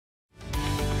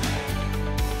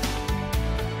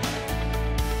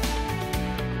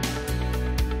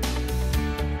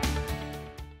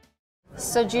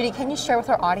So Judy, can you share with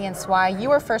our audience why you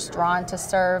were first drawn to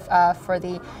serve for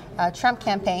the Trump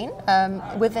campaign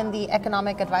within the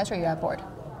Economic Advisory Board?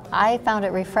 I found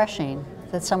it refreshing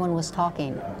that someone was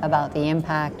talking about the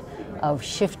impact of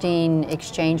shifting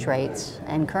exchange rates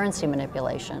and currency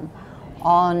manipulation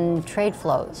on trade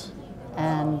flows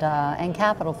and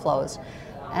capital flows.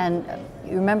 And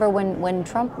you remember when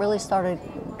Trump really started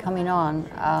coming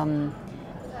on,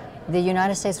 the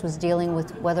United States was dealing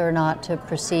with whether or not to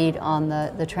proceed on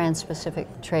the Trans-Pacific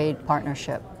Trade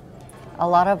Partnership. A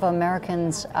lot of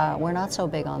Americans were not so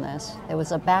big on this. There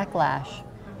was a backlash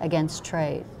against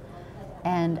trade.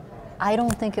 And I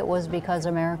don't think it was because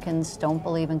Americans don't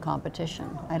believe in competition.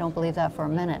 I don't believe that for a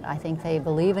minute. I think they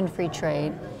believe in free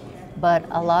trade, but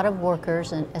a lot of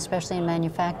workers, and especially in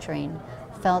manufacturing,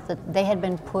 felt that they had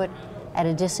been put at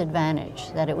a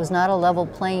disadvantage, that it was not a level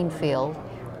playing field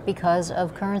because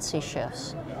of currency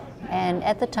shifts. And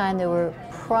at the time, they were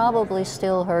probably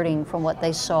still hurting from what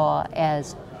they saw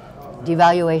as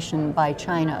devaluation by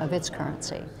China of its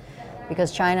currency.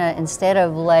 Because China, instead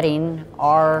of letting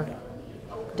our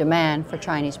demand for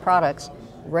Chinese products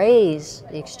raise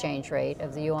the exchange rate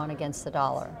of the yuan against the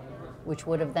dollar, which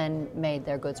would have then made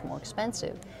their goods more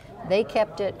expensive, they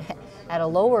kept it at a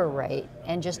lower rate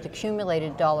and just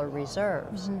accumulated dollar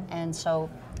reserves. And so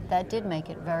that did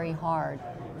make it very hard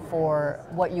for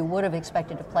what you would have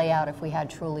expected to play out if we had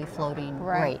truly floating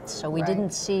rates. So we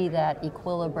didn't see that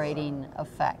equilibrating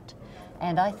effect.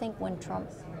 And I think when Trump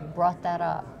brought that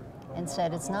up and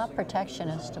said it's not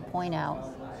protectionist to point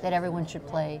out that everyone should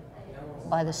play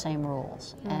by the same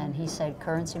rules. And he said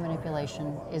currency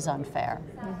manipulation is unfair.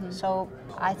 So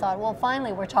I thought, well,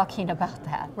 finally we're talking about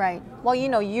that. Right. Well, you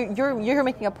know, you're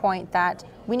making a point that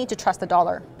we need to trust the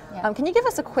dollar. Yeah. Can you give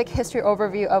us a quick history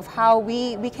overview of how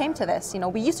we came to this? You know,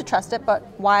 we used to trust it, but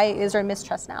why is there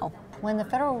mistrust now? When the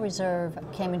Federal Reserve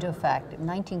came into effect in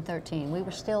 1913, we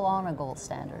were still on a gold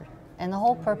standard. And the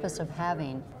whole purpose of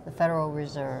having the Federal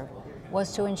Reserve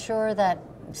was to ensure that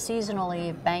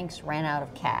seasonally banks ran out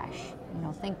of cash. You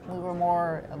know, think we were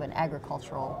more of an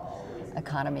agricultural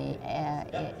economy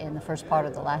in the first part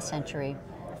of the last century.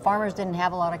 Farmers didn't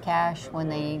have a lot of cash when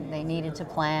they needed to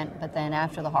plant, but then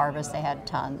after the harvest they had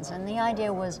tons. And the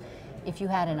idea was if you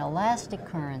had an elastic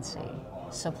currency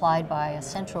supplied by a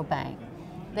central bank,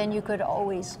 then you could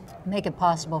always make it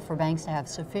possible for banks to have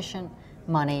sufficient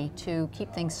money to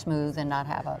keep things smooth and not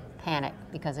have a panic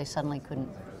because they suddenly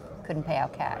couldn't pay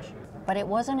out cash. But it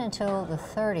wasn't until the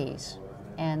 30s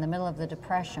and the middle of the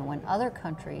Depression when other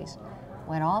countries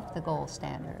went off the gold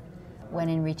standard, when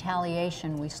in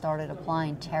retaliation we started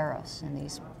applying tariffs and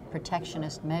these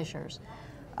protectionist measures.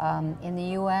 In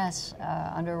the US,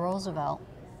 under Roosevelt,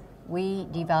 we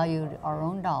devalued our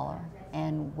own dollar,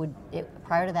 and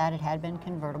prior to that it had been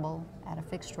convertible at a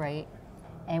fixed rate,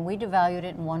 and we devalued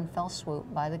it in one fell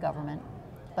swoop by the government,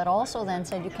 but also then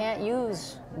said you can't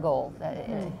use gold.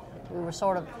 We were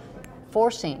sort of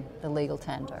forcing the legal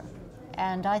tender.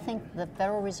 And I think the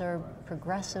Federal Reserve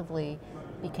progressively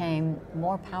became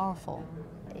more powerful.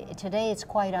 Today it's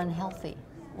quite unhealthy.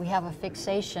 We have a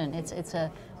fixation, it's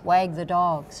a wag the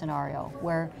dog scenario,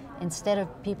 where instead of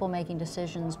people making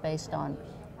decisions based on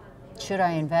should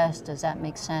I invest, does that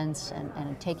make sense,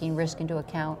 and taking risk into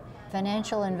account,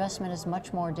 financial investment is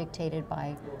much more dictated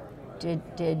by did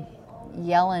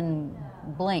Yellen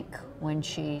blink when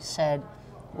she said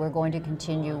we're going to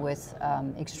continue with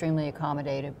extremely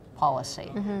accommodative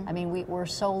policy. I mean, we're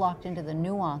so locked into the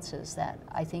nuances that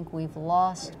I think we've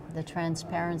lost the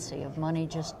transparency of money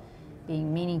just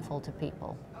being meaningful to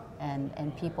people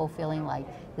and people feeling like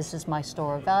this is my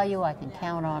store of value, I can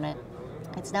count on it.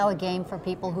 It's now a game for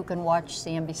people who can watch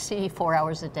CNBC 4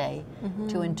 hours a day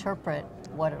to interpret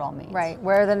what it all means. Right,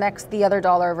 where the other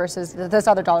dollar versus this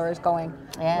other dollar is going.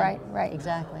 Yeah, right.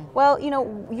 Exactly. Well, you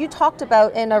know, you talked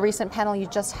about in a recent panel you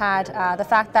just had the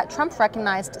fact that Trump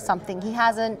recognized something. He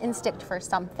has an instinct for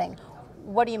something.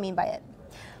 What do you mean by it?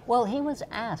 Well, he was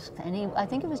asked, and I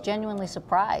think he was genuinely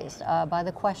surprised by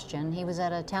the question. He was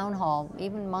at a town hall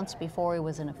even months before he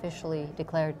was an officially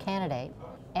declared candidate.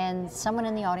 And someone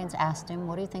in the audience asked him,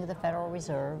 what do you think of the Federal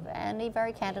Reserve? And he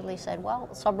very candidly said,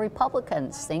 well, some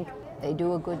Republicans think they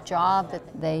do a good job, that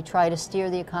they try to steer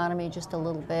the economy just a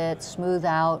little bit, smooth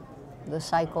out the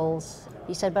cycles.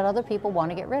 He said, but other people want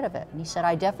to get rid of it. And he said,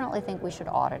 I definitely think we should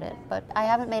audit it, but I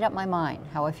haven't made up my mind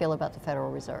how I feel about the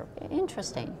Federal Reserve.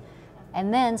 Interesting.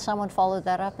 And then someone followed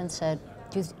that up and said,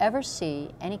 do you ever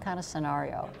see any kind of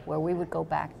scenario where we would go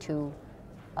back to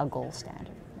a gold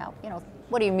standard? Now, you know,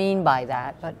 what do you mean by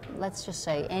that? But let's just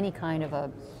say any kind of a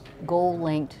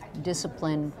goal-linked,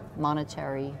 disciplined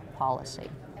monetary policy.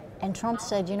 And Trump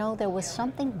said, you know, there was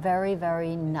something very,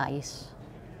 very nice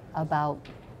about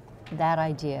that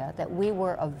idea that we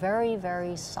were a very,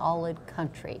 very solid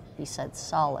country, he said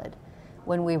solid,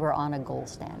 when we were on a gold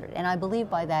standard. And I believe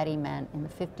by that he meant in the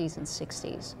 50s and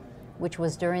 60s, which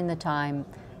was during the time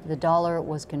the dollar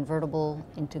was convertible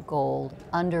into gold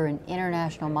under an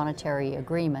international monetary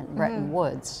agreement, Bretton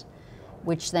Woods,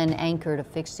 which then anchored a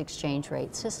fixed exchange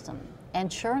rate system.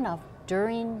 And sure enough,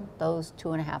 during those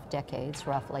 2.5 decades,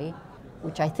 roughly,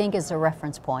 which I think is a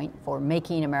reference point for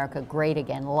making America great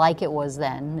again, like it was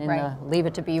then in the Leave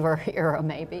It to Beaver era,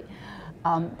 maybe,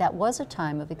 that was a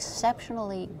time of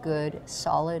exceptionally good,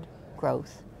 solid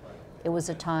growth. It was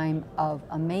a time of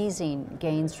amazing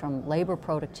gains from labor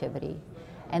productivity,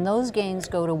 and those gains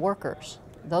go to workers.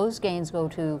 Those gains go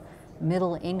to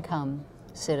middle income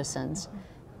citizens.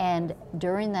 And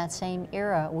during that same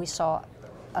era, we saw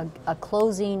a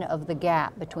closing of the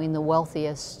gap between the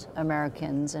wealthiest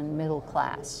Americans and middle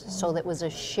class. So that was a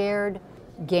shared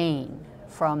gain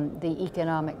from the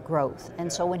economic growth.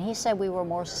 And so when he said we were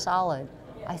more solid,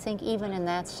 I think even in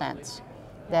that sense,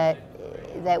 that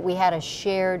we had a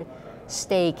shared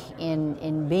stake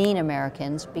in being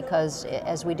Americans, because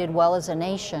as we did well as a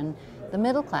nation, the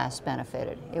middle class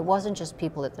benefited. It wasn't just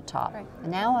people at the top.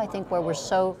 And now I think where we're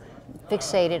so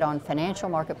fixated on financial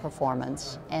market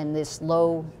performance, and this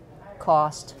low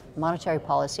cost monetary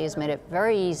policy has made it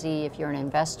very easy if you're an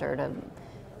investor to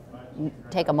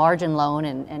take a margin loan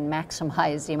and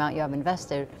maximize the amount you have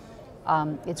invested.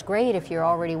 It's great if you're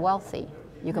already wealthy.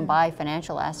 You can buy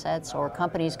financial assets, or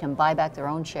companies can buy back their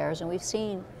own shares, and we've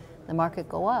seen the market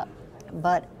go up.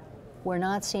 But we're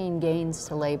not seeing gains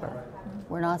to labor.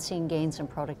 We're not seeing gains in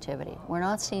productivity. We're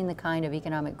not seeing the kind of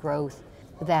economic growth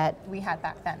that we had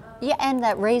back then. Yeah, and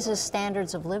that raises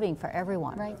standards of living for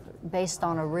everyone, based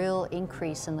on a real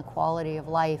increase in the quality of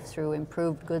life through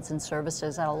improved goods and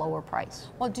services at a lower price.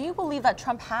 Well, do you believe that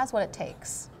Trump has what it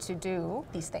takes to do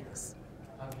these things?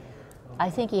 I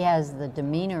think he has the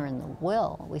demeanor and the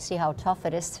will. We see how tough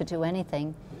it is to do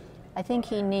anything. I think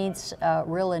he needs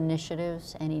real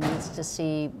initiatives, and he needs to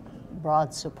see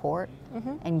broad support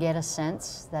and get a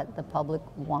sense that the public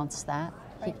wants that.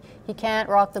 He can't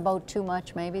rock the boat too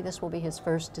much, maybe. This will be his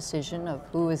first decision of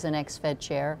who is the next Fed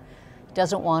chair. He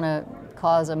doesn't want to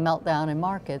cause a meltdown in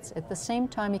markets. At the same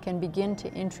time, he can begin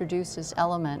to introduce this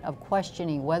element of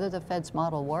questioning whether the Fed's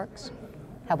model works.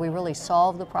 Have we really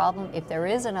solved the problem? If there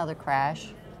is another crash,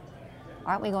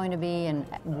 aren't we going to be in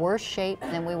worse shape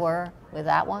than we were with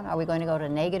that one? Are we going to go to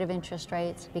negative interest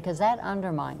rates? Because that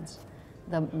undermines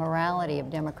the morality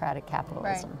of democratic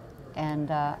capitalism.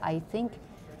 And I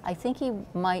think he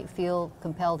might feel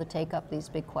compelled to take up these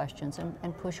big questions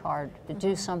and push hard to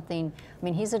do something. I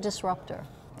mean, he's a disruptor.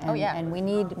 And, and we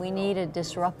need a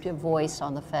disruptive voice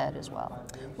on the Fed as well.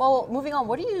 Well, moving on,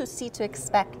 what do you see to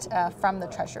expect from the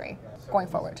Treasury going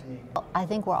forward? I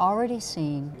think we're already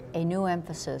seeing a new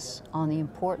emphasis on the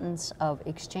importance of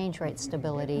exchange rate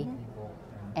stability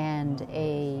and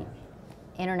a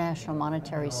international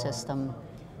monetary system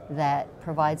that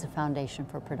provides a foundation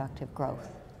for productive growth.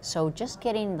 So just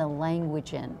getting the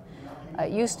language in.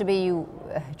 It used to be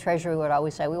Treasury would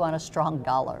always say, we want a strong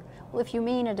dollar. Well, if you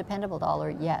mean a dependable dollar,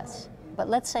 yes. But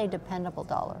let's say dependable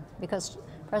dollar, because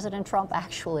President Trump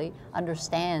actually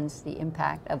understands the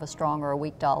impact of a strong or a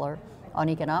weak dollar on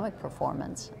economic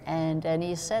performance. And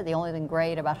he said the only thing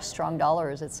great about a strong dollar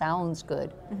is it sounds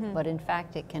good, but in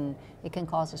fact it can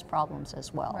cause us problems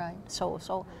as well.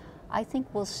 So I think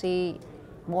we'll see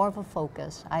more of a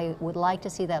focus. I would like to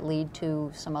see that lead to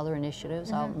some other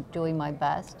initiatives. I'm doing my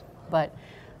best, but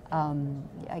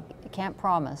I can't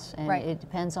promise, and it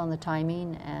depends on the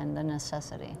timing and the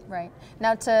necessity.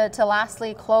 Now to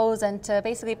lastly close and to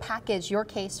basically package your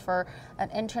case for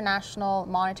an international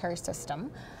monetary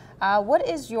system, what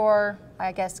is your,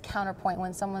 I guess, counterpoint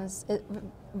when someone's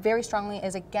very strongly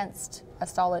is against a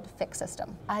solid fixed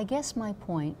system? I guess my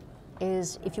point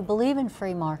is, if you believe in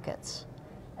free markets,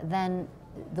 then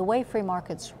the way free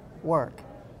markets work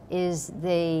is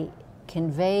they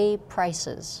convey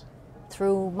prices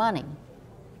through money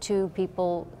to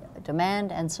people,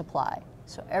 demand and supply.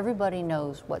 So everybody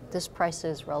knows what this price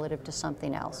is relative to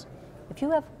something else. If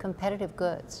you have competitive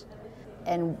goods,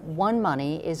 and one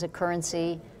money is a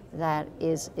currency that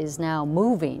is now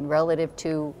moving relative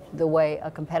to the way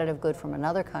a competitive good from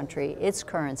another country, its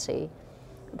currency,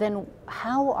 then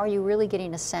how are you really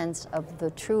getting a sense of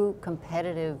the true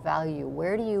competitive value?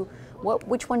 Where do you,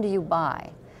 which one do you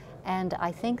buy? And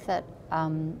I think that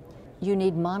you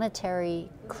need monetary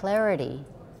clarity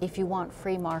if you want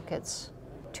free markets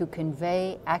to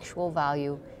convey actual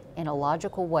value in a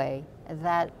logical way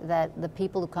that the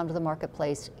people who come to the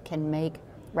marketplace can make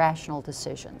rational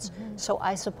decisions. So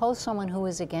I suppose someone who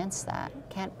is against that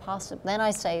can't possibly, then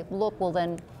I say, look, well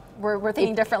then, we're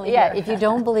thinking differently yeah, here. if you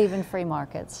don't believe in free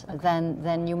markets,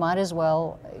 then you might as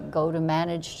well go to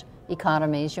managed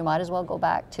economies. You might as well go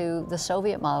back to the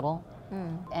Soviet model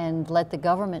and let the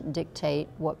government dictate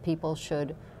what people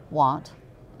should want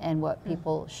and what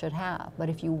people should have. But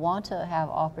if you want to have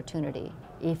opportunity,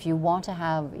 if you want to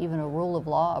have even a rule of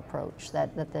law approach,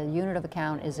 that the unit of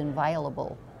account is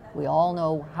inviolable, we all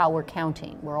know how we're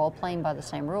counting, we're all playing by the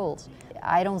same rules,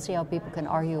 I don't see how people can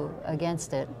argue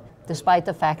against it, despite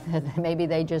the fact that maybe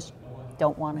they just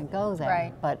don't want to go there.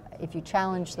 Right. But if you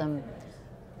challenge them,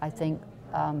 I think,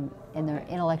 and they're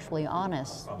intellectually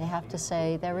honest, they have to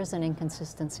say there is an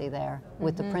inconsistency there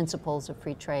with the principles of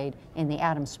free trade in the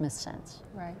Adam Smith sense.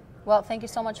 Right. Well, thank you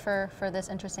so much for this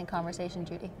interesting conversation,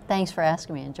 Judy. Thanks for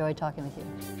asking me. Enjoyed talking with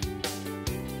you.